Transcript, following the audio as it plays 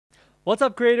What's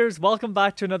up, creators? Welcome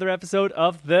back to another episode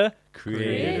of the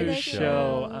Creator Creator Show.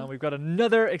 Show. And we've got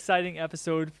another exciting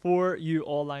episode for you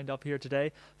all lined up here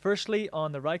today. Firstly,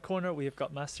 on the right corner, we have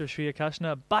got Master Shriya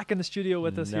Kashna back in the studio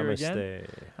with us here again.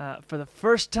 For the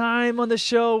first time on the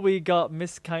show, we got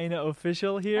Miss Kaina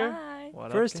Official here. Hi. What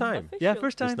up, First Kaina? time? Yeah,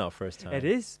 first time. It's not first time. It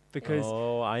is because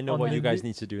Oh, I know on what the you guys new-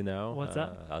 need to do now. What's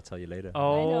that? I'll tell you later.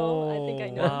 oh, I think I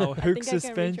know. wow, I hook think I can read your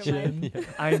suspension. mind.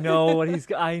 I know what he's.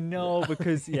 I know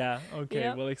because okay,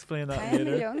 Yep. we'll explain that I'm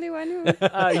the later. only one who.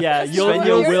 Yeah, Svenja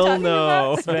you're will talking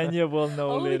know. Svenja will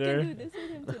know Oh, we later. can do this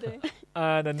with him today.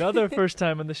 And another first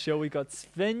time on the show, we got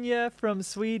Svenja from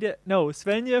Sweden. No,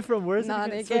 Svenja from where's it Not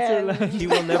again? again. Switzerland. He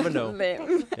will never know.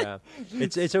 Lame. Yeah,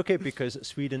 it's okay because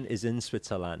Sweden is in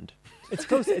Switzerland. It's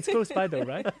close. It's close by though,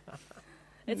 right?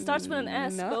 It starts with an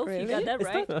S. Not Both, you got really. that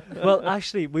right? Well,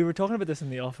 actually, we were talking about this in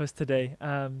the office today.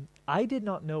 I did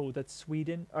not know that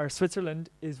Sweden or Switzerland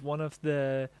is one of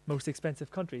the most expensive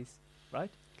countries,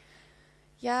 right?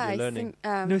 Yeah, You're I learning.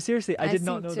 think. No, seriously, I did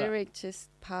not think know that. Zurich just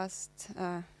passed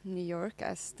New York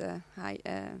as the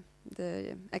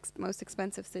most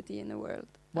expensive city in the world.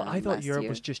 Well, I thought last Europe year.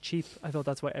 was just cheap. I thought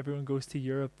that's why everyone goes to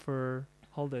Europe for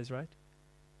holidays, right?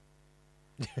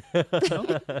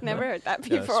 Never heard that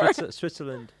Yeah, before.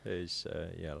 Switzerland is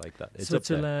like that. It's up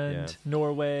there, Switzerland,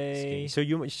 Norway.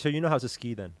 Skiing. So you know how to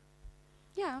ski then?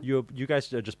 Yeah. You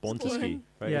guys are just born to ski, Born.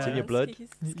 right? It's in Yeah. your blood.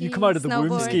 You come out of the womb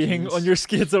Snowboard. skiing on your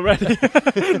skates already.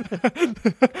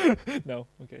 No,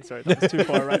 okay, sorry, that was too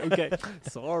far, right? Okay,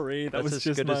 sorry, that That's was as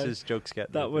just good my. as his jokes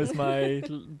get. That was my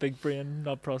big brain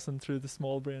not processing through the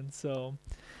small brain. So,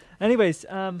 anyways,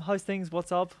 how's things?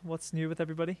 What's up? What's new with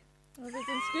everybody?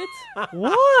 Everything's good.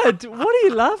 What? What are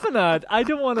you laughing at? I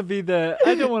don't want to be the.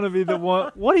 I don't want to be the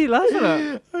one. What are you laughing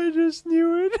at? I just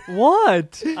knew it.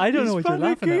 What? I don't He's know what you're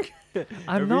laughing at. panicking.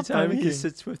 I'm Every not time he panicking.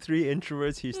 sits with three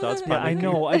introverts, he starts panicking. Yeah, I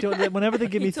know. I don't. Whenever they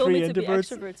give He me told three me to be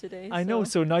introverts, extrovert today. I know.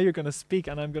 So now you're gonna speak,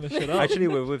 and I'm gonna shut up. Actually,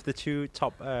 we're with the two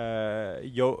top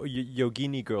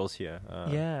yogini girls here.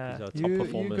 Yeah, these are top you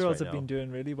performers girls right have now. been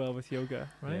doing really well with yoga,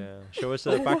 right? Yeah. Show us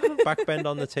a back bend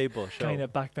on the table. Show. Kind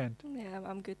of backbend. Yeah,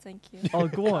 I'm good, thank you. Oh,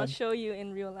 go I'll on. show you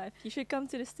in real life. You should come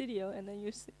to the studio and then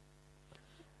you see.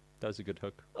 That was a good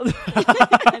hook.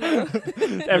 I know.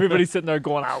 Everybody's sitting there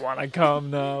going, "I want to come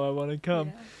now. I want to come."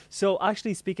 Yeah. So,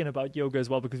 actually, speaking about yoga as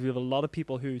well, because we have a lot of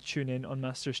people who tune in on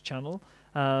Master's channel.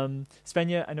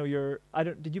 Svenja, I know you're. I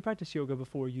don't. Did you practice yoga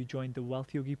before you joined the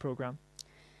Wealth Yogi program?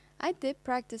 I did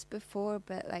practice before,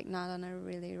 but like not on a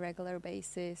really regular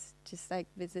basis. Just like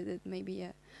visited maybe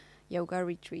a yoga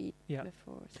retreat Yeah.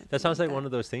 before. That sounds like one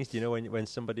of those things. Do you know when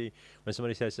somebody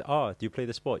says, "Oh, do you play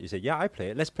the sport?" You say, "Yeah, I play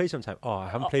it. Let's play sometime." Oh, I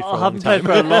haven't played for a I long haven't time.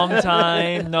 played for a long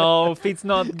time. No, feet's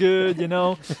not good. You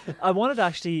know, I wanted to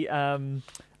actually.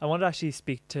 I wanted to actually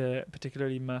speak to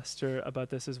particularly Master about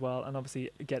this as well, and obviously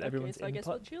get Okay, everyone's so I guess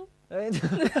input. we'll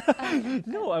chill.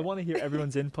 No, I want to hear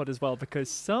everyone's input as well because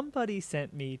somebody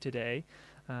sent me today.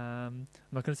 I'm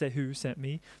not going to say who sent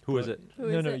me. Who is but- it?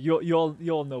 Who no, is no, it?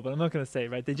 you all know, but I'm not going to say.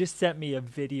 Right? They just sent me a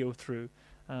video through,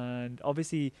 and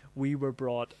obviously we were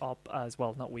brought up as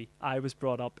well. Not we. I was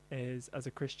brought up as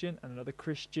a Christian, and another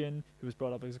Christian who was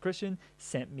brought up as a Christian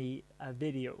sent me a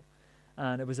video,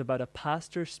 and it was about a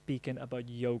pastor speaking about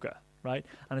yoga. Right,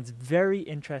 and it's very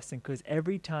interesting because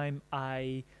every time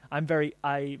I'm very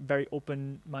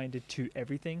open-minded to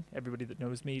everything. Everybody that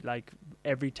knows me, like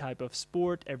every type of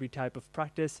sport, every type of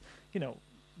practice,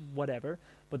 whatever.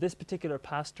 But this particular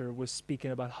pastor was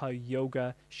speaking about how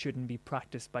yoga shouldn't be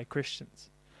practiced by Christians.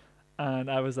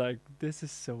 And I was like, this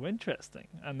is so interesting.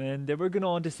 And then they were going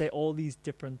on to say all these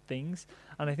different things.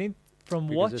 And I think from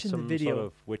Because it's watching the some video, sort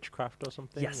of witchcraft or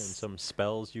something, Yes. and some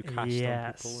spells you cast on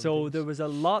yes. people. and So things. there was a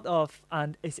lot of,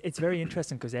 and it's very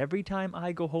interesting because every time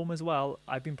I go home as well,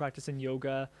 I've been practicing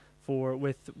yoga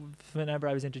whenever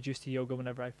I was introduced to yoga.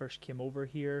 Whenever I first came over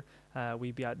here,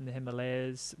 we'd be out in the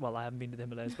Himalayas. Well, I haven't been to the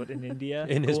Himalayas, but in India.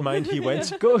 In his Go- mind, he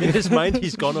went. Go- In his mind,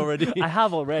 he's gone already. I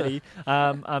have already.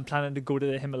 I'm planning to go to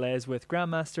the Himalayas with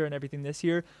Grandmaster and everything this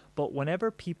year. But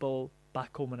whenever people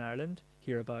back home in Ireland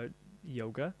hear about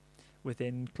yoga,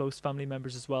 within close family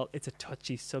members as well, it's a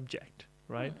touchy subject,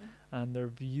 right? And their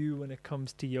view when it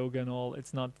comes to yoga and all,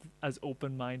 it's not as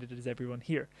open-minded as everyone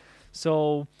here.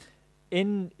 So,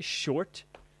 in short,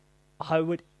 how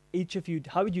would you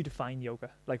define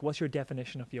yoga? Like, what's your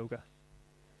definition of yoga?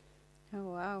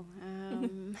 Oh wow.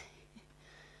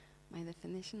 My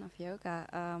definition of yoga: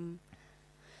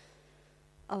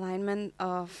 alignment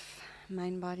of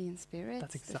mind, body, and spirit.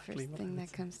 That's exactly the first what I thing would that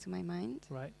say. comes to my mind.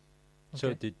 Right. So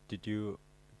Okay.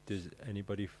 does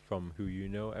anybody from who you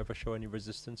know ever show any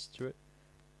resistance to it,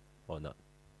 or not?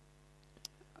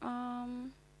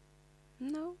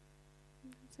 No.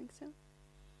 I think so.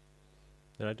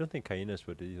 And I don't think Kainis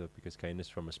would either, because Kainis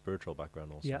from a spiritual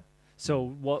background also. Yeah. So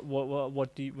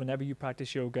what do you, whenever you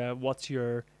practice yoga, what's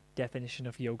your definition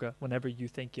of yoga? Whenever you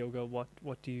think yoga,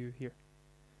 what do you hear?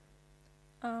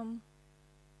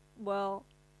 Well,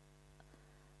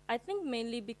 I think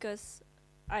mainly because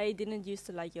I didn't used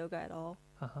to like yoga at all.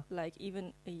 Uh-huh. Like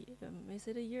even is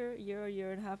it a year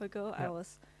and a half ago, Yeah. I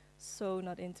was so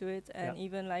not into it. And Yeah.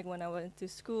 even like when I went to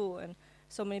school and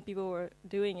so many people were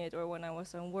doing it, or when I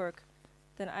was on work,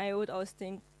 then I would always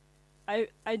think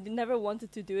never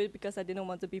wanted to do it because I didn't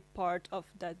want to be part of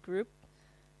that group.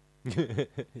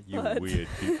 You But- weird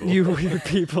people. You weird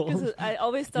people. Because I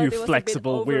always thought You it was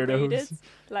flexible a bit overrated. weirdos.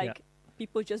 Like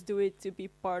people just do it to be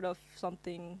part of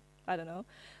something, I don't know.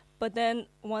 But then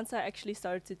once I actually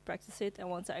started to practice it, and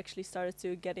once I actually started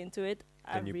to get into it,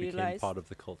 I Then you became realized, part of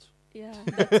the cult. yeah,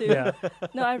 that too. Yeah.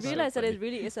 No, I So realized that funny. it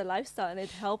really is a lifestyle, and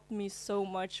it helped me so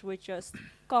much with just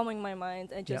calming my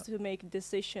mind and just to make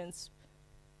decisions,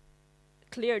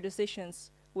 clear decisions,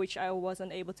 which I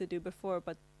wasn't able to do before.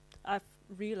 But I've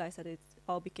realized that it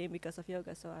all became because of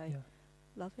yoga, so I Yeah.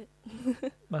 love it.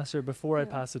 Master, before I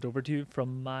Yeah. pass it over to you,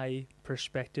 from my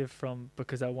perspective,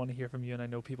 because I want to hear from you, and I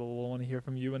know people will want to hear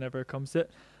from you whenever it comes to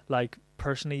it, like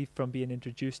personally, from being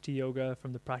introduced to yoga,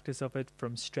 from the practice of it,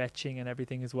 from stretching and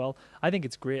everything as well, I think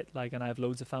it's great. Like, and I have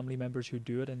loads of family members who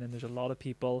do it, and then there's a lot of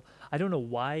people, I don't know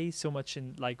why so much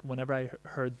in, like, whenever I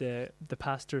heard the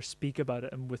pastor speak about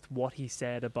it, and with what he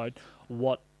said about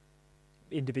what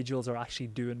individuals are actually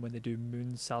doing when they do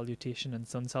moon salutation and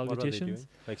sun What are they salutations. doing?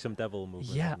 Like some devil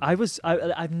movement. Yeah,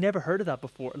 or- I've never heard of that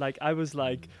before. Like, I was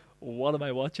like, what am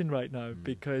I watching right now? Mm.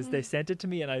 Because they sent it to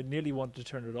me and I nearly wanted to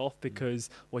turn it off because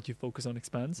what you focus on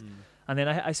expands. Mm. And then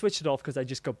I switched it off because I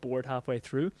just got bored halfway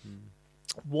through. Mm.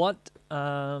 What,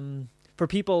 for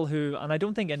people who, and I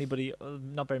don't think anybody,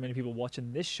 not very many people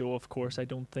watching this show, of course, I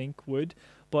don't think would,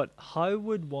 but how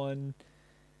would one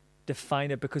define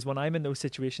it? Because when I'm in those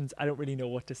situations, I don't really know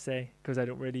what to say, because I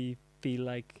don't really feel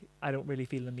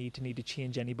the need to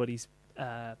change anybody's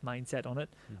mindset on it.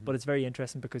 Mhm. But it's very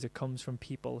interesting because it comes from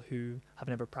people who have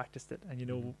never practiced it, and you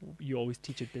know, you always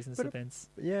teach at business But events.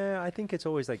 Yeah, I think it's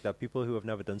always like that. People who have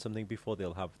never done something before,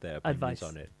 they'll have their opinions Advice.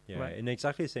 on it. Yeah, Right. in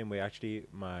exactly the same way. Actually,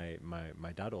 my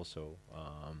dad also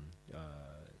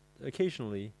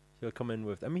occasionally he'll come in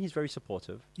with. I mean, he's very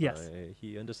supportive. Yes.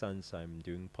 He understands I'm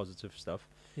doing positive stuff.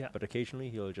 Yeah. But occasionally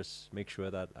he'll just make sure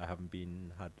that I haven't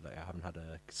had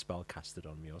a spell casted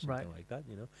on me or something Right. like that.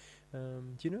 You know,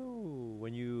 do you know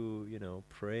when you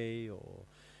pray or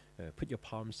put your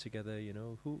palms together? You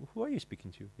know, who are you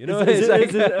speaking to? You know, Is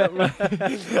it's it-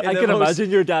 like I can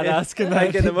imagine your dad asking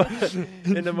like that.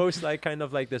 in the most like kind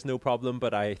of like there's no problem,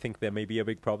 but I think there may be a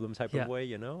big problem type Yeah. of way,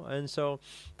 you know. And so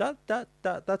that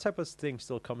type of thing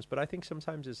still comes, but I think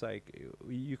sometimes it's like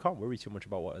you can't worry too much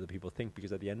about what other people think,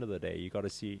 because at the end of the day, you got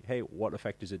to see, hey, what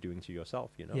effect is it doing to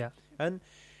yourself, you know? Yeah. And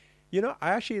you know, I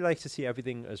actually like to see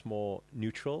everything as more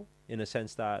neutral, in a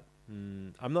sense that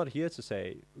I'm not here to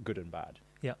say good and bad.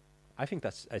 Yeah. I think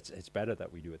it's better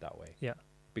that we do it that way. Yeah.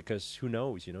 Because who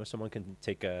knows, you know, someone can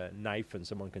take a knife and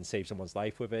someone can save someone's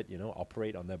life with it, you know,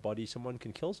 operate on their body. Someone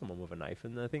can kill someone with a knife.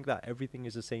 And I think that everything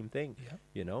is the same thing, Yeah.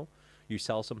 you know. You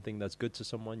sell something that's good to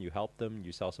someone, you help them.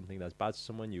 You sell something that's bad to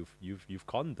someone, you've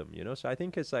conned them, you know. So I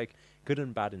think it's like good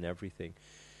and bad in everything.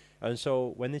 And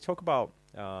so when they talk about,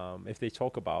 if they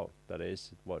talk about, that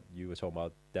is what you were talking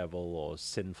about, devil or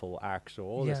sinful acts or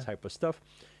all Yeah. this type of stuff,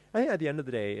 I think at the end of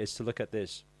the day is to look at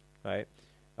this, right?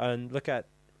 And look at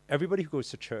everybody who goes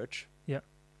to church. Yeah.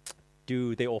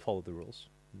 Do they all follow the rules?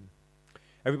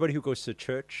 Everybody who goes to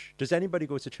church, does anybody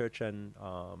go to church and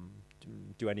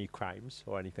do any crimes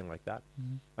or anything like that?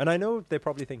 Mhm. And I know they're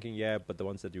probably thinking, yeah, but the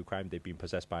ones that do crime, they've been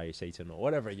possessed by Satan or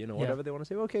whatever, you know, Yeah. whatever they want to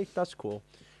say. Okay, that's cool.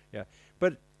 Yeah.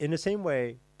 But in the same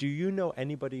way, do you know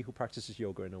anybody who practices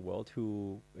yoga in the world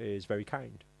who is very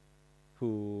kind,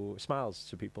 who smiles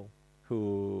to people,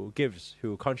 who gives,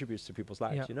 who contributes to people's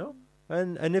lives, Yeah. you know?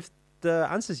 And if the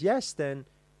answer is yes, then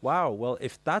wow, well,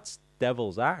 if that's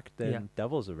devil's act, then Yeah.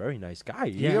 devil's a very nice guy.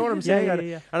 You Yeah. know what I'm Yeah, saying? yeah, And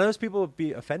yeah. I know those people would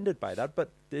be offended by that,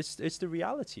 but it's the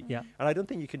reality. Yeah. And I don't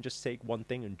think you can just take one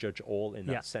thing and judge all in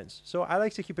Yeah. that sense. So I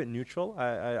like to keep it neutral.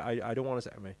 I don't want to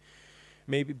say, I mean,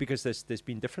 maybe because there's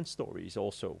been different stories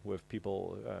also with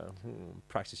people who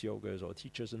practice yogas or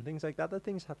teachers and things like that. That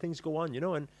things go on, you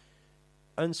know,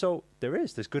 and so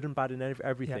there's good and bad in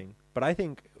everything. But I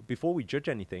think before we judge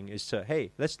anything is to,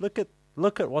 hey, let's look at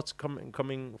what's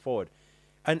coming forward.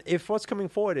 And if what's coming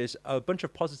forward is a bunch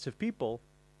of positive people,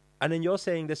 and then you're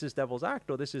saying this is devil's act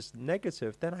or this is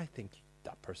negative, then I think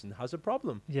that person has a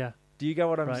problem. Yeah. Do you get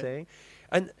what I'm Right. saying?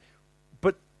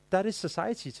 But that is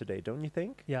society today, don't you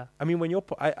think? Yeah. I mean, when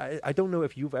I don't know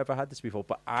if you've ever had this before,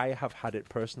 but I have had it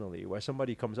personally, where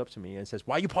somebody comes up to me and says,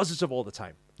 "Why are you positive all the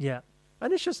time?" Yeah.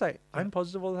 And it's just like, Yeah. I'm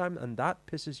positive all the time, and that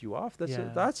pisses you off.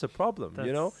 Yeah. That's a problem,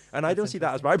 you know? That's- And I that's don't see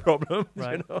that as interesting. my problem,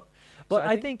 Right. you know? But So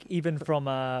I think even from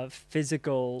a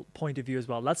physical point of view as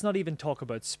well, let's not even talk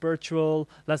about spiritual.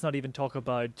 Let's not even talk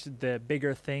about the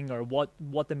bigger thing or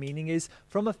what the meaning is.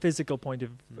 From a physical point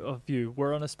of view,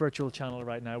 we're on a spiritual channel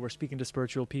right now. We're speaking to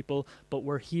spiritual people, but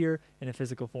we're here in a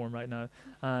physical form right now.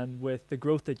 And with the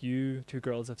growth that you two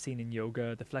girls have seen in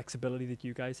yoga, the flexibility that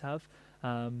you guys have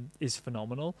is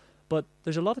phenomenal. But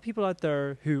there's a lot of people out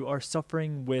there who are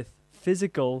suffering with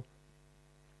physical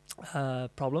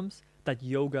problems that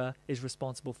yoga is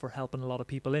responsible for helping a lot of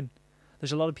people in.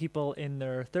 There's a lot of people in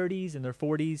their 30s, in their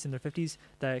 40s, in their 50s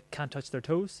that can't touch their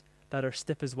toes, that are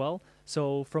stiff as well.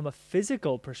 So from a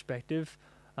physical perspective,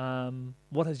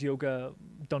 what has yoga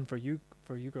done for you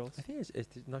girls? I think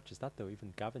it's not just that, though.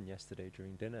 Even Gavin yesterday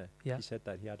during dinner, Yeah. he said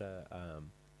that he had a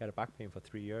back pain for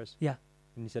 3 years. Yeah.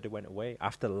 And he said it went away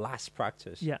after last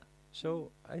practice. Yeah.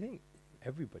 So I think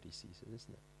everybody sees it,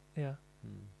 isn't it? Yeah.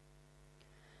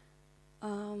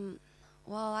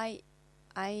 Well, I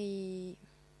mean,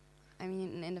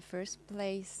 in the first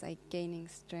place, like gaining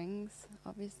strength,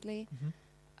 obviously,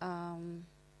 and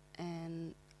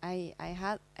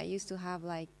I used to have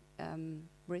like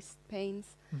wrist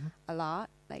pains a lot,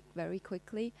 like very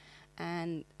quickly,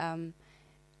 and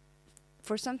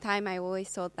for some time I always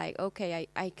thought like, okay,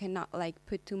 I cannot like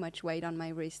put too much weight on my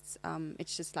wrists.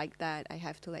 It's just like that. I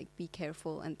have to like be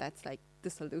careful, and that's like the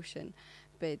solution.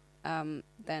 But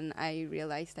then I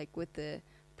realized like with the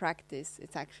practice,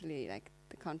 it's actually like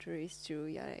the contrary is true.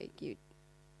 Yeah, like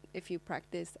if you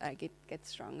practice, like it gets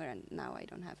stronger, and now I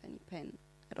don't have any pain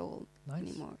at all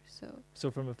anymore. So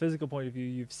from a physical point of view,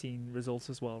 you've seen results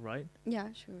as well, right?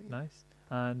 Yeah, sure. Yeah. Nice.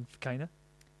 And kinda?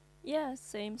 Yeah,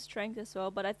 same strength as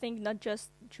well. But I think not just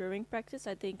during practice.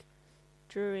 I think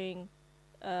during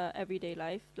everyday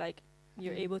life, like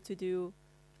you're able to do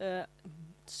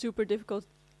super difficult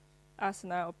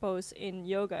asana or pose in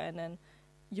yoga, and then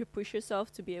you push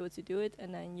yourself to be able to do it,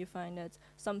 and then you find that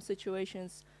some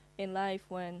situations in life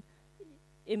when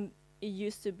it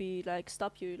used to be like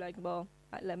stop you, like, well,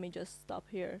 let me just stop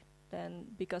here. Then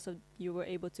because of you were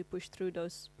able to push through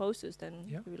those poses, then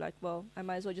you're like, well, I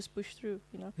might as well just push through,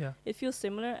 you know. Yeah. It feels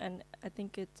similar, and I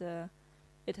think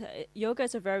yoga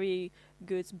is a very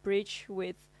good bridge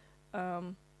with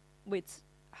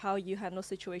how you handle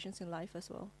situations in life as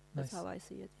well. That's how I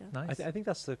see it. Yeah. Nice. I think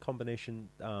that's the combination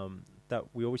that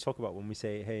we always talk about when we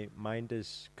say, hey,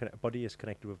 body is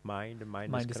connected with mind, and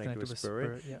mind is connected with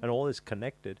spirit, yeah. and all is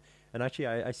connected. And actually,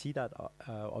 I see that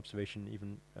observation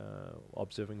even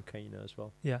observing Kaina as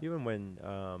well. Yeah. Even when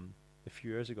a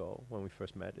few years ago when we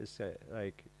first met, it's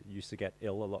like used to get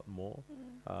ill a lot more.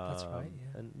 That's right.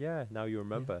 Yeah. And yeah, now you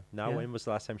remember. Now, Yeah. when was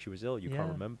the last time she was ill? You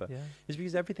can't remember. Yeah. It's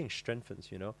because everything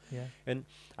strengthens, you know. Yeah. And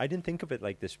I didn't think of it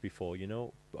like this before, you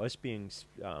know. Us being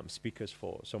speakers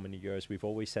for so many years, we've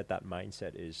always said that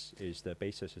mindset is the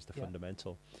basis, is the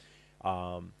fundamental.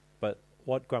 But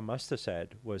what Grandmaster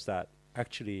said was that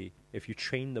actually, if you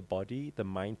train the body, the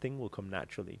mind thing will come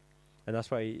naturally. And that's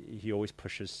why he always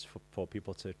pushes for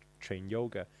people to train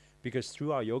yoga, because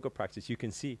through our yoga practice, you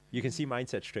can see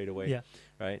mindset straight away. Yeah.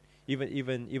 Right.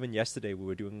 Even yesterday, we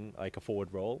were doing like a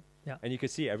forward roll. Yeah. And you could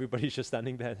see everybody's just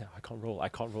standing there. I can't roll.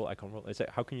 It's like,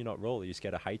 how can you not roll? Are you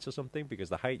scared of heights or something? Because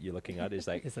the height you're looking at is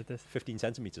like, Is like this? 15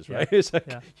 centimeters, Yeah. right? It's like,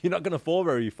 Yeah. you're not going to fall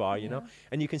very far, you know?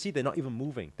 And you can see they're not even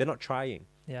moving. They're not trying.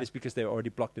 Yeah. It's because they're already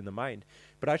blocked in the mind.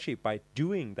 But actually, by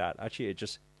doing that, it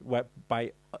just,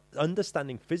 by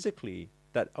understanding physically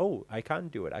that, oh, I can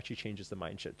do it, actually changes the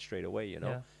mindset straight away, you know?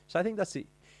 Yeah. So I think that's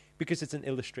because it's an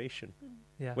illustration.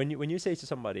 Yeah. When you say to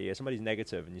somebody's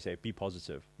negative and you say, be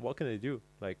positive, what can they do?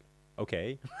 Like,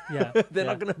 okay. Yeah. They're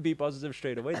not going to be positive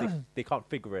straight away. They can't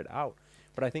figure it out.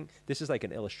 But I think this is like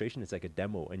an illustration. It's like a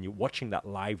demo. And you're watching that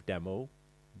live demo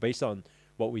based on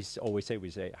what we always say. We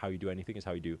say how you do anything is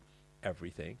how you do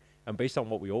everything. And based on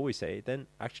what we always say, then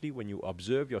actually when you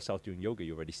observe yourself doing yoga,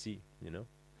 you already see, you know?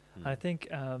 I think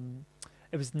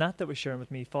it was Nat that was sharing with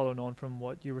me, following on from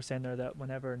what you were saying there, that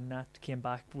whenever Nat came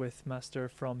back with Master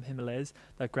from Himalayas,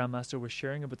 that Grandmaster was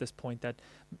sharing about this point, that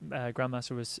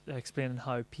Grandmaster was explaining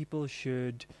how people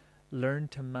should learn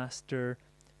to master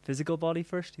physical body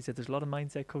first. He said there's a lot of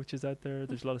mindset coaches out there,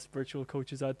 there's a lot of spiritual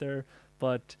coaches out there,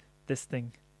 but this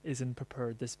thing isn't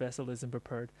prepared, this vessel isn't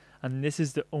prepared. And this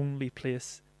is the only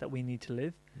place that we need to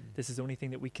live. This is the only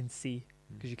thing that we can see,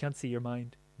 because you can't see your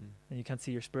mind and you can't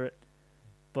see your spirit.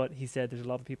 But he said there's a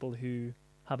lot of people who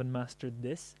haven't mastered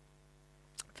this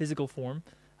physical form,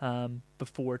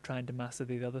 before trying to master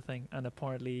the other thing. And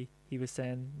apparently he was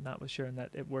saying, Nat was sharing,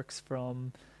 that it works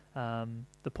from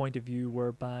the point of view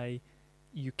whereby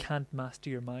you can't master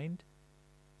your mind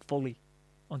fully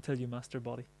until you master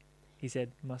body. He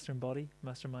said, master body,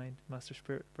 master mind, master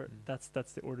spirit. That's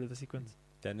the order of the sequence.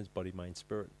 Then it's body, mind,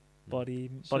 spirit. Body,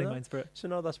 So now- mind, spirit. So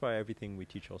now that's why everything we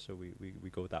teach also we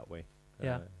go that way.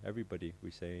 Yeah. Everybody,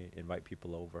 we say invite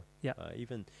people over. Yeah.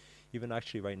 Even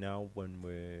actually right now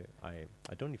when I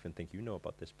don't even think you know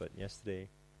about this, but yesterday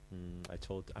I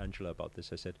told Angela about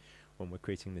this. I said when we're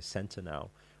creating this center now,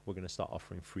 we're going to start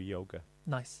offering free yoga.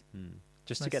 Nice.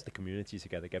 Just to Nice. get the community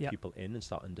together, get Yeah. people in and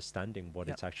start understanding what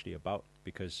Yeah. it's actually about.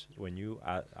 Because when you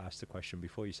asked the question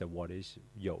before, you said, what is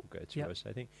yoga to Yeah. us?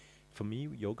 I think for me,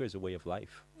 yoga is a way of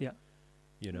life. Yeah.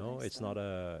 You know, Nice.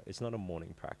 it's not a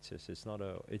morning practice. It's not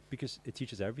because it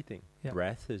teaches everything. Yeah.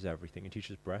 Breath is everything. It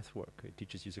teaches breath work. It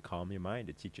teaches you to calm your mind.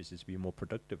 It teaches you to be more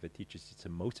productive. It teaches you to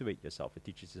motivate yourself. It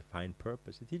teaches you to find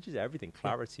purpose. It teaches everything,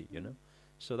 clarity, you know.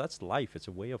 So that's life. It's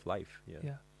a way of life. Yeah.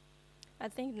 Yeah. I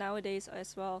think nowadays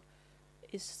as well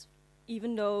is,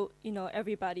 even though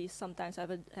everybody sometimes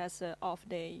has an off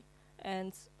day,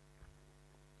 and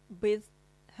with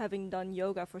having done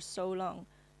yoga for so long,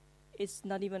 it's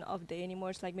not even off day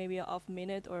anymore. It's like maybe an off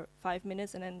minute or 5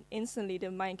 minutes, and then instantly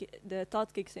the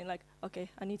thought kicks in, like, okay,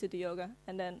 I need to do yoga,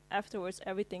 and then afterwards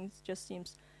everything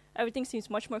seems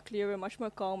much more clearer, much more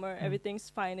calmer. Everything's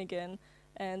fine again,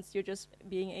 and you're just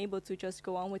being able to just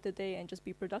go on with the day and just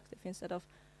be productive instead of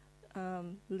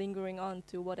lingering on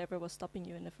to whatever was stopping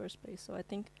you in the first place. So I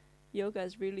think yoga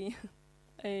is really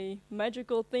a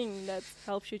magical thing that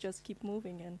helps you just keep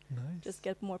moving and Nice. just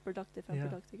get more productive and Yeah.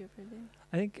 productive every day.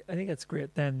 I think that's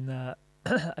great. Then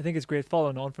I think it's great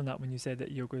following on from that when you said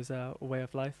that yoga is a way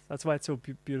of life. That's why it's so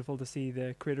beautiful to see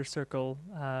the Creator Circle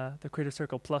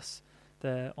Plus,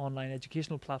 the online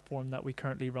educational platform that we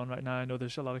currently run right now. I know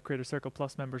there's a lot of Creator Circle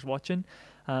Plus members watching.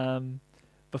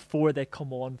 Before they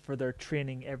come on for their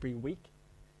training every week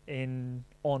in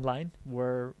online,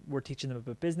 we're teaching them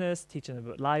about business, teaching them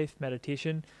about life,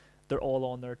 meditation. They're all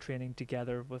on their training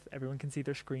together with everyone can see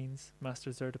their screens.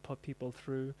 Master's there to put people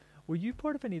through. Were you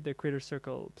part of any of the Creator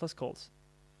Circle Plus calls?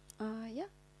 Yeah.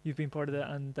 You've been part of that,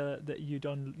 and that you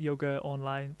done yoga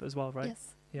online as well, right?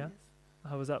 Yes. Yeah. Yes.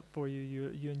 How was that for you?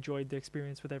 You enjoyed the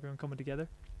experience with everyone coming together?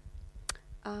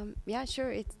 Yeah,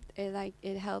 sure. It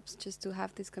helps just to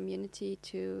have this community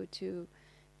to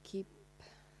keep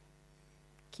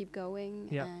going,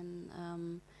 Yeah.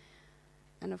 and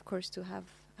of course to have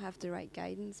the right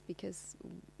guidance, because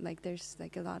like there's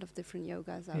like a lot of different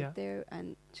yogas out Yeah. there,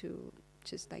 and to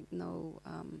just like know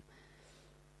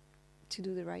to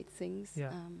do the right things.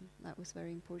 Yeah. That was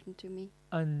very important to me.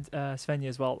 And Svenja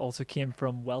as well also came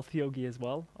from Wealth Yogi as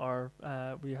well.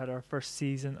 We had our first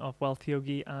season of Wealth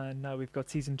Yogi, and now we've got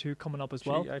season 2 coming up as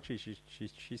well. Actually,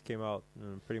 she's came out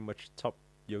pretty much top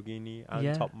yogini and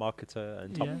Yeah. top marketer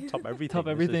and Yeah. top everything. Top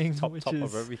It's everything, Top which of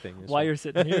is everything. Why you're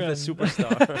sitting here? the and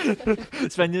superstar.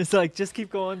 Svenja's like, just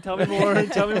keep going. Tell me more.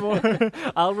 Tell me more.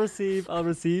 I'll receive.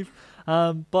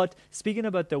 But speaking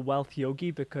about the Wealth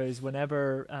Yogi, because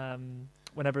whenever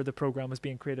the program was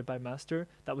being created by Master,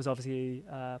 that was obviously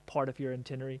part of your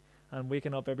itinerary. And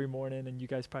waking up every morning, and you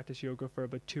guys practice yoga for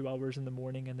about 2 hours in the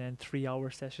morning, and then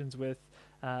 3-hour sessions with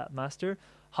Master.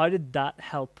 How did that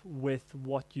help with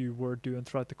what you were doing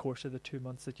throughout the course of the 2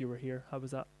 months that you were here? How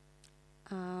was that?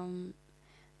 In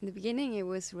the beginning, it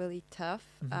was really tough,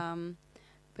 Mhm.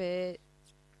 but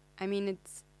I mean,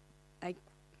 it's like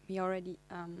we already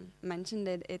mentioned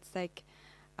it. It's like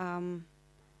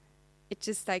it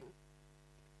just like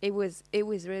it was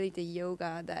really the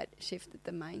yoga that shifted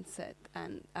the mindset,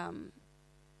 and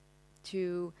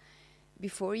to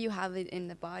before you have it in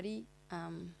the body.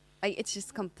 Like it's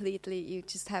just completely, you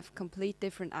just have complete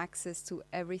different access to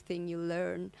everything you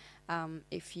learn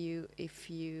if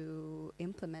you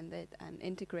implement it and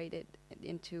integrate it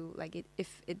into like it,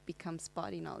 if it becomes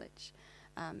body knowledge,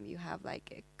 you have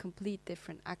like a complete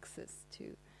different access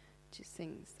to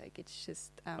things. Like it's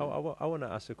just. I want to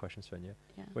ask a question, Svenja.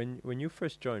 Yeah. When you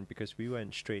first joined, because we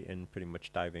went straight in, pretty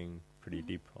much diving pretty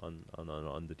deep on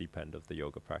the deep end of the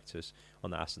yoga practice, on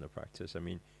the asana practice. I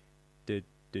mean, did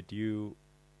you,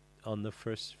 on the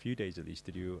first few days at least,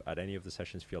 did you at any of the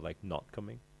sessions feel like not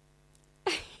coming?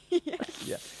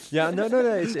 Yeah. No.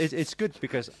 It's good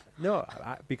because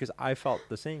because I felt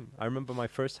the same. I remember my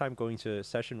first time going to a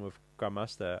session with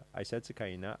Grandmaster. I said to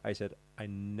Kaina, I said, I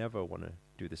never want to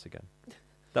do this again.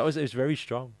 It was very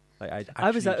strong. Like I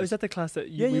was at the class that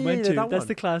we went to. that That's one.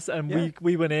 the class, and Yeah.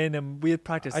 we went in and we had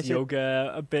practiced I said-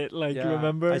 yoga a bit. Like you Yeah.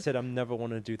 remember? I said I'm never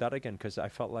want to do that again because I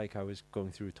felt like I was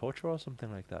going through torture or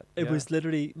something like that. It Yeah. was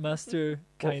literally Master,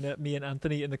 Well, kind of me and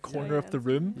Anthony in the corner yeah, of the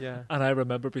room, Yeah. and I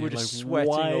remember being We're like, just sweating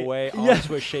 "Why?" away, Yeah. arms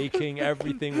were shaking,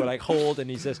 everything. We're like, hold, and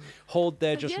he says, hold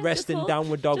there, just Yeah, rest just in hold-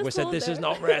 downward dog. just We said, hold this is there.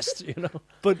 not rest, you know.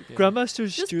 But Yeah.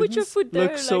 Grandmaster's Just put your students foot there,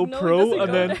 look so like, no, it pro, doesn't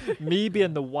and go then me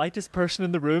being the whitest person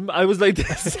in the room, I was like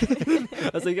this.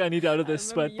 I was like, I need out of this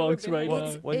I sweat remember you were box right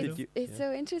behind now. What you did know? you- It's yeah.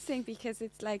 so interesting because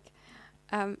it's like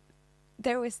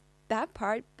there was that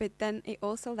part, but then it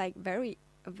also like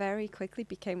very quickly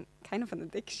became kind of an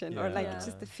addiction, or like Yeah.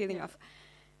 just the feeling Yeah. of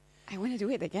I want to do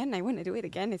it again. I want to do it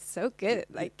again. It's so good.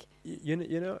 Like You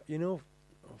know,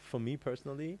 for me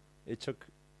personally, it took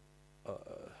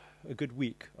a good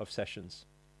week of sessions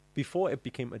before it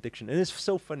became addiction. And it's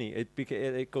so funny.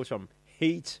 It goes from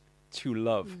hate to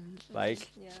love, like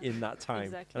Yeah. in that time.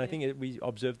 Exactly. And I think we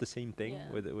observed the same thing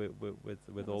Yeah.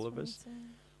 with all of us.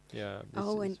 Yeah.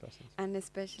 Oh, it's fascinating. and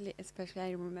especially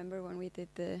I remember when we did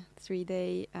the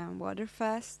 3-day water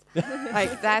fast,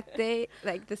 like that day,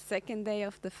 like the second day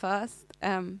of the fast,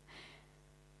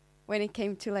 when it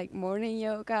came to like morning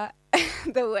yoga,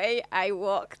 the way I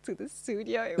walked to the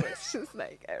studio, it was just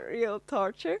like a real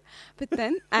torture. But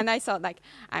then, and I thought like,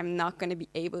 I'm not going to be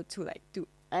able to like do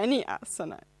any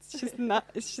asana.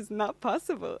 It's just not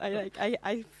possible.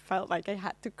 I felt like I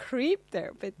had to creep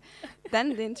there. But then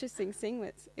the interesting thing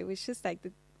was, it was just like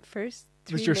the first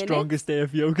 3 It was your minutes, strongest day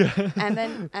of yoga. and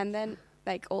then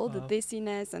like all the Wow.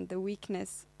 dizziness and the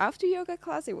weakness after yoga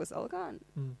class, it was all gone.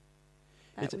 Mm.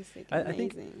 That It's- was like I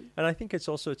think- amazing. And I think it's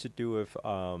also to do with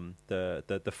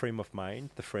the frame of mind,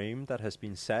 the frame that has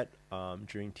been set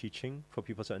during teaching for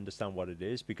people to understand what it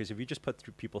is. Because if you just put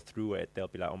people through it, they'll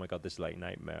be like, "Oh my God, this is like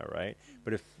nightmare," right?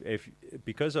 But if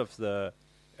because of the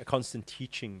constant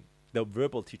teaching, the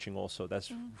verbal teaching also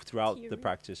that's throughout the Theory.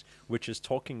 practice, which is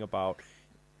talking about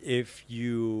if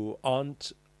you're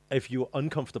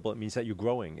uncomfortable, it means that you're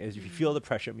growing. If you feel the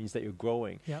pressure, it means that you're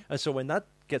growing. Yeah. And so when that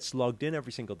gets logged in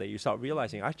every single day, you start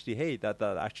realizing, actually, hey, that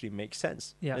actually makes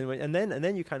sense. Yeah. And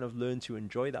then you kind of learn to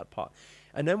enjoy that part.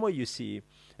 And then what you see,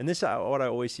 and this is what I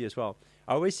always see as well.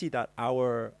 I always see that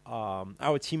our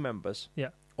team members, Yeah.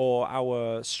 or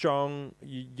our strong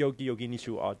yoginis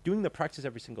who are doing the practice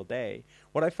every single day.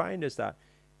 What I find is that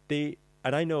they.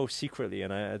 And I know secretly,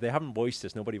 and they haven't voiced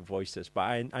this, nobody voiced this, but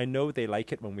I know they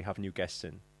like it when we have new guests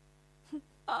in.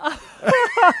 Now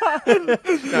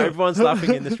everyone's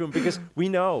laughing in this room because we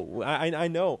know. I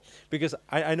know. Because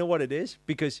I know what it is.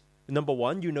 Because number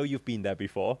one, you know you've been there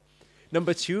before.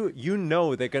 Number two, you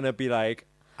know they're going to be like,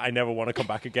 I never want to come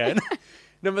back again.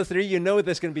 Number three, you know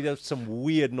there's going to be some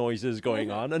weird noises going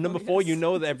on. And number four, you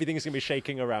know that everything's going to be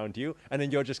shaking around you. And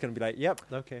then you're just going to be like, yep,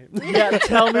 okay. Yeah,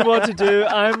 tell me what to do.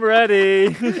 I'm ready.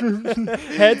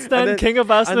 Headstand, then- king of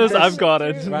asanas, there's- I've got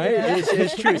it. Right? Yeah.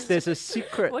 It's true. There's a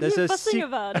secret. What are there's you a fussing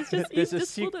about? It's just there's a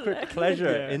just pull the secret leg.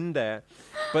 pleasure Yeah. in there.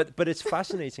 But it's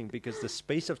fascinating because the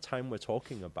space of time we're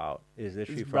talking about is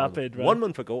literally It's from rapid, right? 1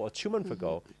 month ago or 2 months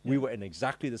ago, we were in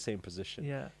exactly the same position.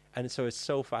 Yeah, And so it's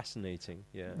so fascinating.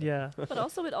 Yeah. yeah. But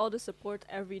also with all the support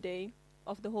every day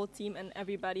of the whole team and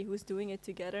everybody who's doing it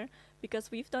together,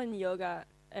 because we've done yoga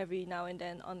every now and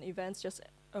then on events, just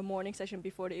a morning session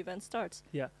before the event starts.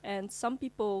 Yeah. And some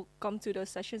people come to those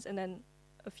sessions and then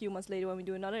a few months later when we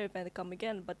do another event, they come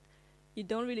again, but you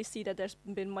don't really see that there's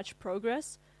been much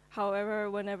progress. However,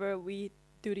 whenever we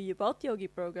do the Yabalt Yogi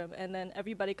program and then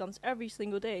everybody comes every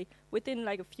single day, within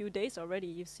like a few days already,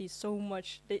 you see so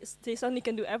much. They suddenly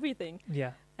can do everything.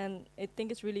 Yeah. And I think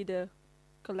it's really the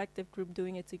collective group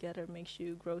doing it together makes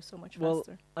you grow so much Well,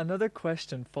 faster. Another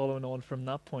question following on from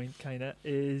that point, kind of,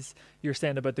 is you're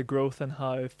saying about the growth and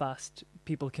how fast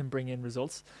people can bring in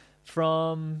results.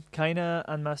 From Kaina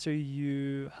and Master,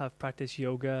 you have practiced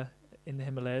yoga in the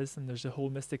Himalayas, and there's a whole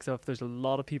mystic stuff. There's a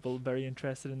lot of people very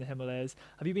interested in the Himalayas.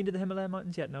 Have you been to the Himalaya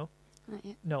mountains yet? No? Not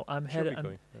yet. No, I'm She'll be headed.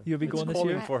 going, yeah. You'll be It's going this calling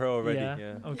year? for her already. Yeah.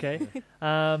 Yeah. Okay.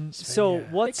 Svenja. So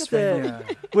what's Pick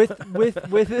the with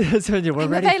Svenja, we're I'm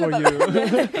ready for available.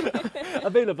 you.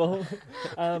 Available.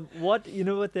 What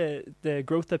the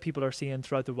growth that people are seeing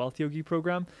throughout the Wealth Yogi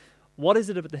program? What is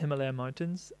it about the Himalaya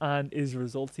mountains, and is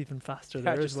results even faster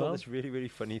Yeah, I there just as thought well? this really, really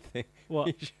funny thing. What?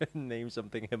 You should name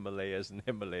something Himalayas, and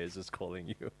Himalayas is calling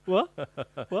you. What?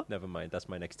 Never mind. That's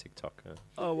my next TikTok.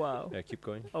 Oh wow. Yeah, keep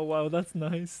going. Oh wow, that's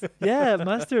nice. Yeah,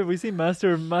 Master. We see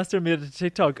Master made a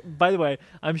TikTok. By the way,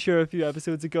 I'm sure a few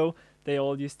episodes ago, they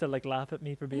all used to like laugh at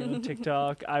me for being on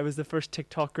TikTok. I was the first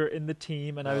TikToker in the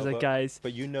team, and I was like, guys.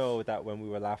 But you know that when we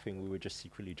were laughing, we were just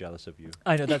secretly jealous of you.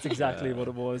 I know that's exactly what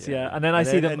it was. Yeah. Yeah, and then I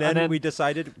see them, and then we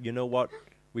decided, you know what?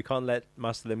 We can't let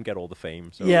Master Lim get all the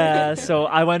fame. So yeah, so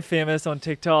I went famous on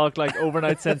TikTok, like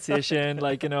overnight sensation.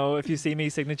 Like, you know, if you see me,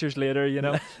 signatures later, you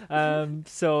know.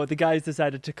 So the guys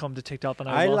decided to come to TikTok, and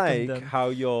I welcomed them. like how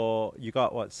you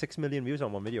got what 6 million views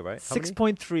on one video, right?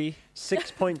 6.3.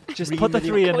 6.3. Just put the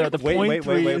 3 in there. The point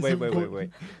 3 is wait.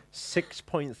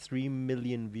 6.3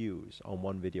 million views on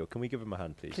one video. Can we give him a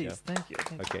hand, please? Please, Yeah? thank you.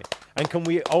 Okay. And can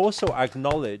we also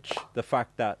acknowledge the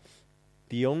fact that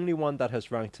the only one that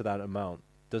has ranked to that amount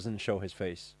doesn't show his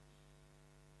face?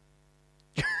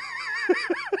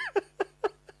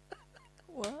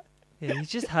 What? Yeah, he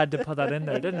just had to put that in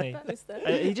there, didn't he? Who's that?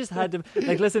 He just had to,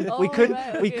 like, listen, Oh, we couldn't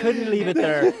right, we okay. couldn't leave it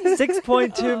there.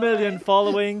 6.2 million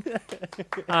following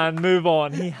and move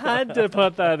on. He had to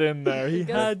put that in there. He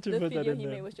Because had to the put that video in he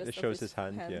made there. was just It of shows his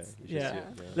hand. hands. Yeah. You should Yeah. see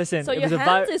it, Listen, So it was your a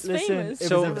hand is listen, famous. it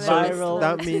So, was a so viral.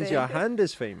 that means your thing. hand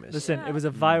is famous. Listen, Yeah. it was a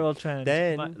viral trend.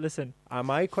 Then- Listen,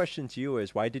 My question to you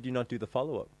is, why did you not do the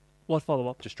follow-up? what follow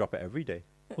up? Just drop it every day.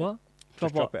 What?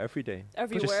 Just Drop drop it every day.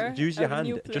 Everywhere, Just use your every hand.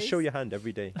 new Just show place. your hand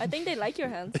every day. I think they like your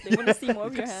hands. They want to see more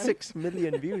of your hand. 6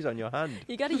 million views on your hand.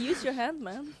 You gotta use your hand,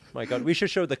 man. My God, we should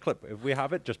show the clip. If we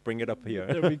have it, just bring it up here.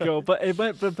 There we go. But it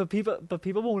went, but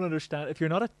people won't understand. If you're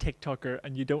not a TikToker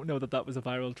and you don't know that that was a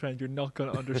viral trend, you're not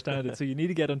going to understand it. So you need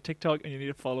to get on TikTok and you need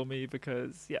to follow me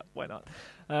because yeah, why not?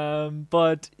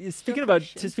 But speaking about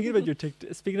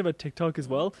speaking about TikTok as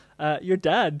well, your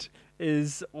dad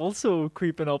is also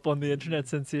creeping up on the internet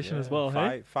sensation as well.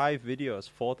 Hey, Five videos,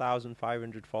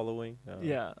 4,500 following.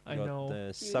 Yeah, I got, know.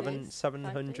 Few seven days,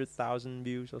 700,000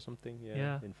 views or something. Yeah,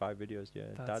 Yeah. in 5 videos. Yeah,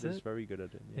 That's Dad is it. very good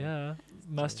at it. Yeah,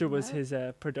 Master was Wow. his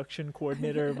production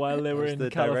coordinator while they were Was in the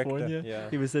director, California. yeah.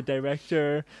 He was the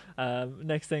director.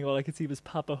 Next thing, all I could see was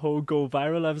Papa Ho go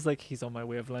viral. I was like, he's on my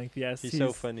wavelength. Yes, He's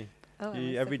so funny. Oh,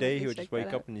 Every day he would just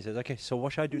wake up and he says, "Okay, so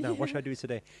what should I do now? What should I do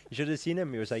today?" You should have seen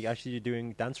him. He was like actually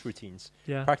doing dance routines,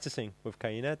 Yeah. practicing with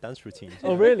Kaina dance routines.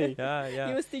 Oh, yeah. really? Yeah, yeah.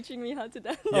 He was teaching me how to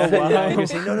dance. Yeah, Oh, wow. yeah. He was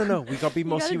saying, "No, we gotta be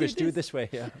more gotta do serious. Do it this. this way."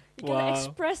 Yeah. You gotta Wow.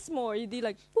 express more. You do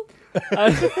like, boop.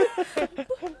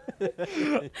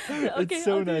 Okay, It's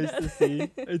so I'll do nice that. to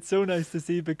see. It's so nice to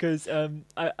see because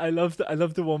I love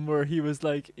the one where he was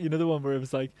like, you know, the one where it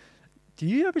was like, do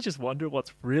you ever just wonder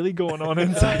what's really going on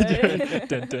inside you?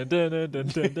 Dun, dun, dun, dun, dun,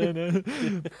 dun, dun,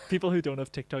 dun. People who don't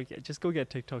have TikTok yet, just go get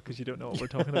TikTok because you don't know what we're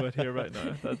talking about here right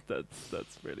now.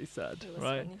 That's really sad, It was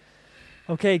right? funny.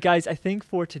 Okay, guys, I think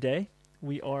for today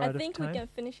we are I out think of we time. can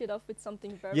finish it off with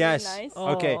something very Yes. nice. Oh.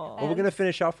 Okay. What we're And- gonna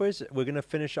finish off with,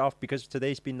 because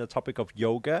today's been the topic of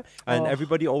yoga, and Oh.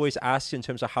 everybody always asks in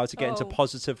terms of how to get into Oh.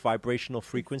 positive vibrational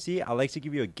frequency. I like to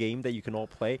give you a game that you can all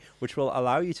play, which will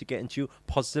allow you to get into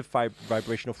positive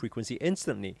vibrational frequency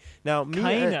instantly. Now,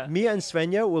 Kinda. Mia and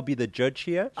Svenja will be the judge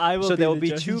here. I will So be there will the be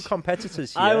judge. 2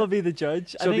 competitors here. I will be the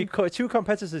judge. I So we think, 2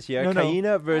 competitors here, No, no.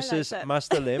 Kaina versus that.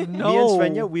 Master Lim. Me and No.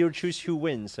 Svenja, we'll choose who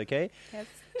wins, okay? Yes.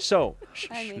 So,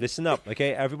 I mean- listen up,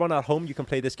 okay? Everyone at home, you can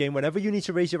play this game. Whenever you need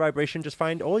to raise your vibration, just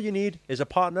find all you need is a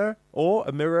partner or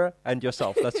a mirror and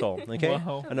yourself. That's all, okay?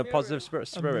 Wow. And a positive spirit.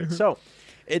 mirror.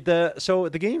 So,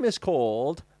 the game is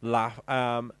called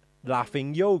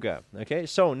Laughing Yoga, okay?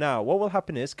 So now, what will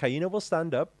happen is Kaina will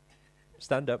stand up.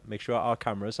 Make sure our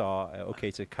cameras are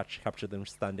okay to capture them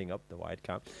standing up, the wide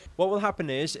cam. What will happen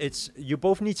is, you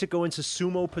both need to go into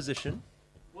sumo position,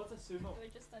 What's a sumo?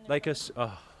 like a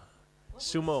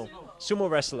sumo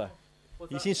wrestler.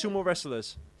 You seen sumo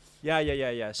wrestlers? Yeah.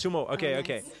 Sumo. Okay.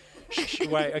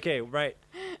 Right. Okay. Right.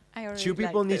 I already 2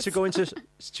 people like need this. to go into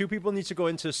 2 people need to go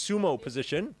into sumo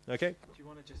position. Okay. Do you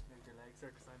want to just move your legs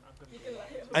there? Because I'm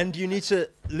going to And you need to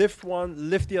lift one,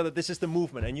 lift the other. This is the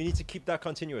movement, and you need to keep that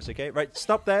continuous. Okay. Right.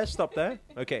 Stop there.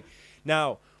 Okay.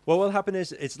 Now, what will happen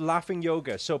is it's laughing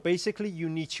yoga. So basically, you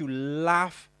need to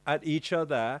laugh at each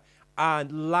other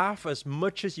and laugh as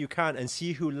much as you can, and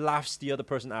see who laughs the other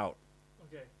person out.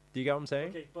 Okay. Do you get what I'm saying?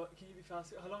 Okay, but can you be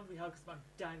faster? How long do we have? Because I'm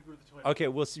dying to go to the toilet. Okay,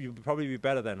 we'll see. You'll probably be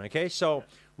better then. Okay, so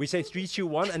we say 3, 2,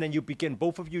 1, and then you begin.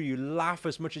 Both of you laugh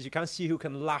as much as you can. See who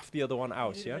can laugh the other one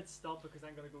out. You need to Yeah. hit stop because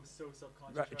I'm gonna go so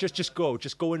subconscious. Right, right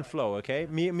just go in flow. Okay.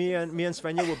 Me and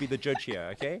Svenja will be the judge here.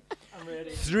 Okay. now. I'm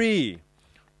ready. 3,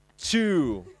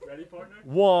 2, Ready, partner?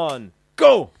 1,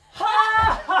 go.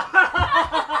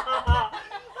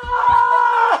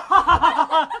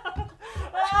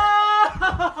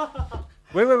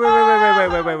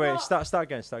 Wait. Start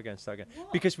again.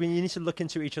 Because you need to look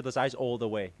into each other's eyes all the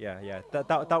way. Yeah.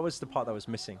 That was the part that was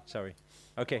missing. Sorry.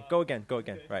 Okay, go again.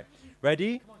 Right.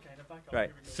 Ready? Come on, Kaina, back up. Right.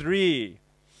 Here we go. 3,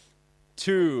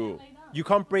 2. You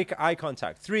can't break eye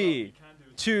contact. 3,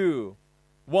 2,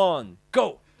 1,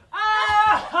 go.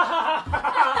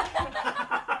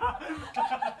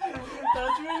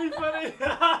 That's really funny.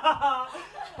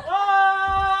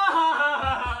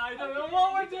 I don't know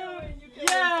what we're doing.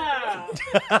 Yeah.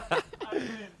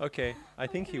 Okay, I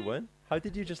think he won. How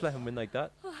did you just let him win like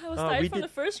that? I was we tired from did-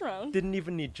 the first round. Didn't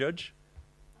even need judge.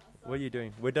 What are you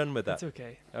doing? We're done with that. That's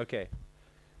okay. Okay,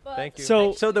 But thank you.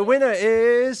 So- So the winner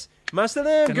is Master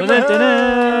Lim. Give him a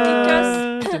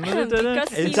hand.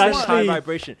 Because It's he It's high actually-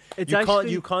 vibration. it's you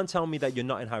actually- can't tell me that you're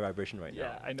not in high vibration right Yeah,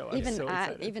 now. I know. I'm so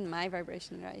excited. Even my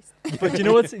vibration rise. But you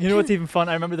know what's even fun?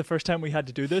 I remember the first time we had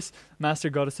to do this. Master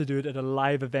got us to do it at a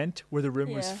live event where the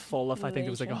room was Yeah, full of, I think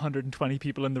there was like Malaysia. 120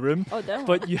 people in the room. Oh, damn.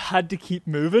 But you had to keep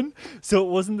moving, so it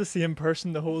wasn't the same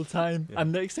person the whole time. Yeah.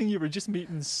 And next thing you were just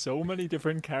meeting so many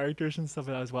different characters and stuff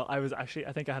as well. I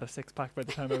think I had a 6-pack by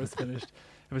the time I was finished.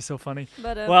 It was so funny.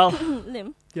 But Well,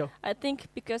 Lim, yo. I think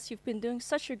because you've been doing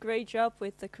such a great job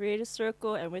with the Creator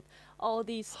Circle and with all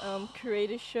these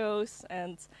creative shows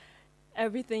and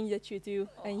everything that you do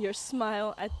and your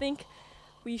smile, I think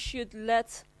we should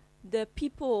let the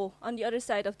people on the other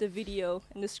side of the video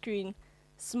and the screen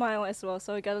smile as well.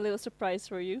 So I got a little surprise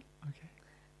for you. Okay.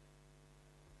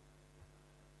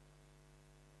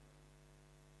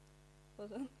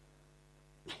 Hold on.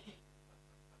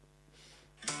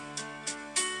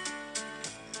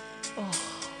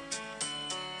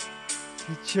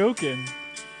 You're joking.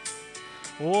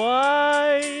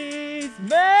 Wise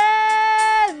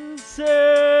men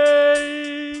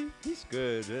say He's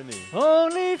good, isn't he?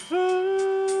 only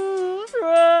fools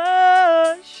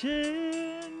rush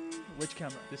in. Which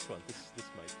camera? This one, this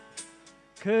mic.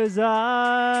 'Cause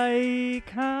I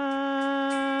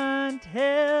can't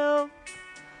help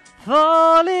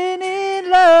falling in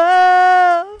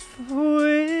love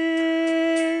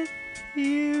with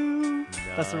you.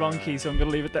 That's the wrong key, so I'm gonna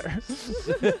leave it there.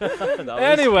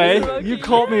 Anyway, good. you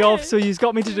caught me off, so you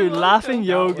got me to do You're laughing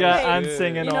welcome. yoga was and good.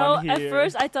 singing You know, on here. at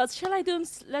first I thought, shall I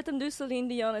let them do Celine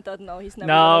Dion? I thought, no, he's never.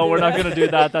 no, gonna do we're not that. gonna do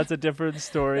that. That's a different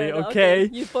story. No, no, Okay.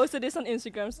 You posted this on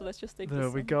Instagram, so let's just take There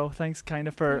this. we one. go. Thanks, kind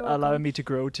of, for You're welcome. allowing me to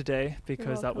grow today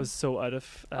because that welcome. was so out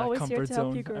of Always here comfort to help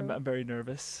zone. you grow. I'm very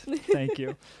nervous. Thank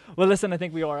you. Well, listen, I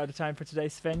think we are out of time for today.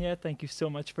 Svenja, thank you so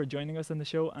much for joining us on the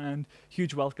show, and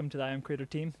huge welcome to the I Am Creator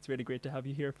team. It's really great to have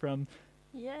you here from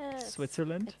Yes.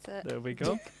 Switzerland. It's a There we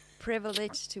go.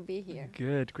 privilege to be here.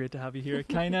 Good, great to have you here.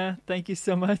 Kaina, thank you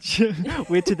so much.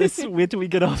 wait till we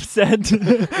get off set.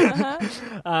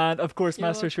 And of course, You're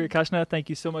Master Shri Kashna, thank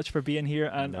you so much for being here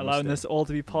and allowing Namaste. this all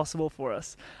to be possible for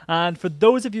us. And for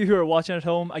those of you who are watching at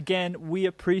home, again, we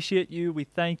appreciate you. We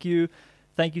thank you.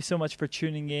 Thank you so much for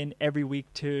tuning in every week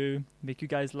to make you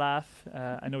guys laugh.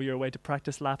 I know you're away to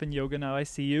practice laughing yoga now. I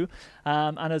see you.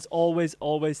 And as always,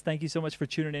 thank you so much for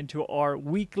tuning in to our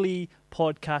weekly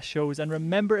podcast shows. And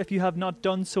remember, if you have not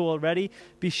done so already,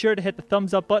 be sure to hit the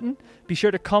thumbs up button. Be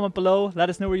sure to comment below. Let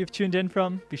us know where you've tuned in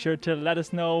from. Be sure to let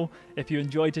us know if you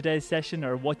enjoyed today's session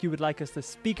or what you would like us to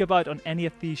speak about on any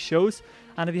of these shows.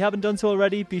 And if you haven't done so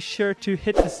already, be sure to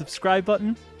hit the subscribe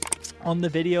button on the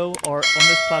video or on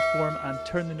this platform and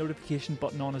turn the notification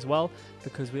button on as well,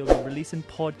 because we'll be releasing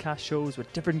podcast shows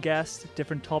with different guests,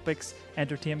 different topics,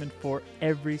 entertainment for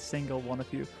every single one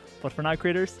of you. But for now,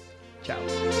 creators, ciao.